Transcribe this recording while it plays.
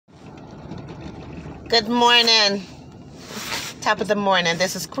Good morning. Top of the morning.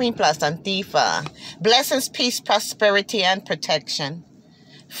 This is Queen Plus Antifa. Blessings, peace, prosperity, and protection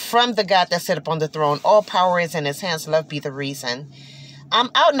from the God that sit upon the throne. All power is in his hands. Love be the reason. I'm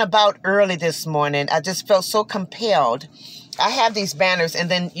out and about early this morning. I just felt so compelled. I have these banners,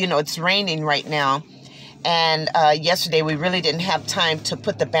 and then, it's raining right now. And yesterday we really didn't have time to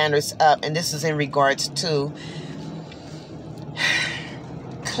put the banners up. And this is in regards to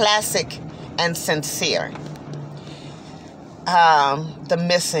classic and sincere. The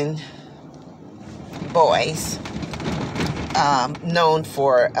missing boys, known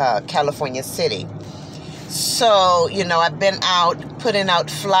for California City. So, I've been out putting out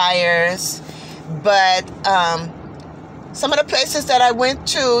flyers, but some of the places that I went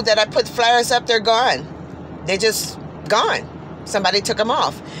to that I put flyers up, they're gone. They're just gone. Somebody took them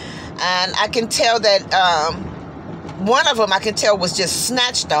off. And I can tell that one of them I can tell was just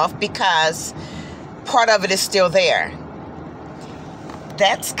snatched off because part of it is still there.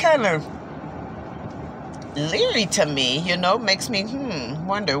 That's kind of leery to me, makes me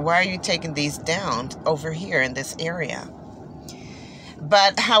wonder, why are you taking these down over here in this area?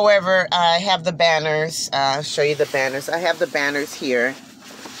 But however, I have the banners. I'll show you the banners. I have the banners here.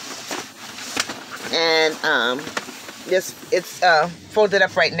 And it's folded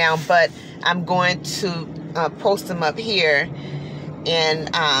up right now, but I'm going to post them up here in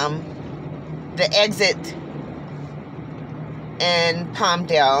the exit in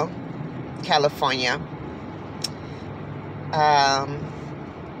Palmdale, California. I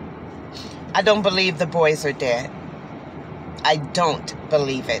don't believe the boys are dead. I don't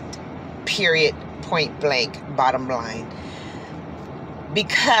believe it. Period. Point blank. Bottom line.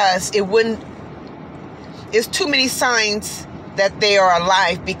 Because it's too many signs that they are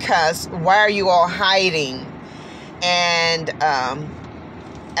alive, because why are you all hiding? And I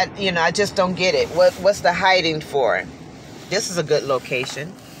just don't get it. What's the hiding for? This is a good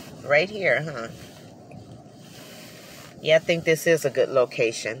location. Right here, huh? Yeah, I think this is a good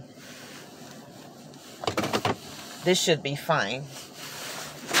location. This should be fine.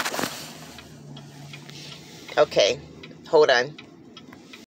 Okay, hold on.